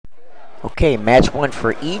Okay, match one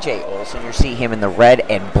for EJ Olson. You see him in the red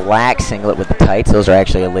and black singlet with the tights. Those are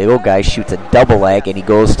actually illegal. Guy shoots a double leg, and he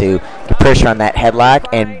goes to get pressure on that headlock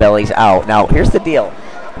and bellies out. Now, here's the deal.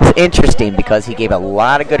 It's interesting because he gave a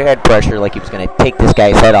lot of good head pressure, like he was going to take this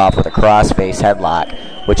guy's head off with a cross-face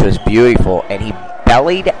headlock, which was beautiful, and he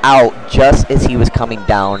bellied out just as he was coming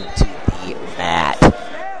down to the mat.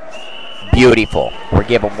 Beautiful. We're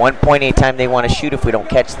giving 1 point anytime they want to shoot if we don't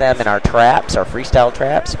catch them in our traps, our freestyle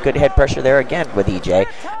traps. Good head pressure there again with EJ.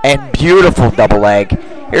 And beautiful double leg.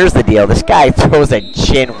 Here's the deal. This guy throws a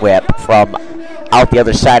chin whip from out the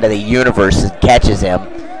other side of the universe and catches him.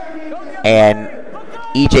 And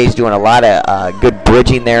EJ's doing a lot of good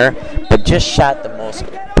bridging there, but just shot the most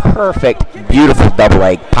perfect, beautiful double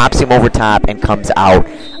leg. Pops him over top and comes out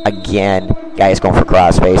again. Guy's going for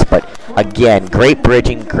crossface, but again, great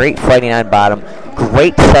bridging, great fighting on bottom,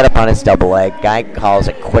 great setup on his double leg. Guy calls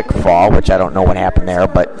it quick fall, which I don't know what happened there,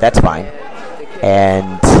 but that's fine.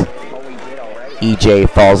 And EJ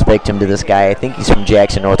falls victim to this guy. I think he's from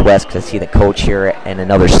Jackson Northwest because I see the coach here in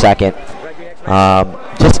another second.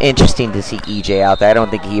 Just interesting to see EJ out there. I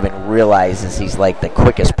don't think he even realizes he's like the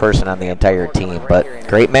quickest person on the entire team, but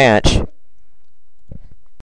great match.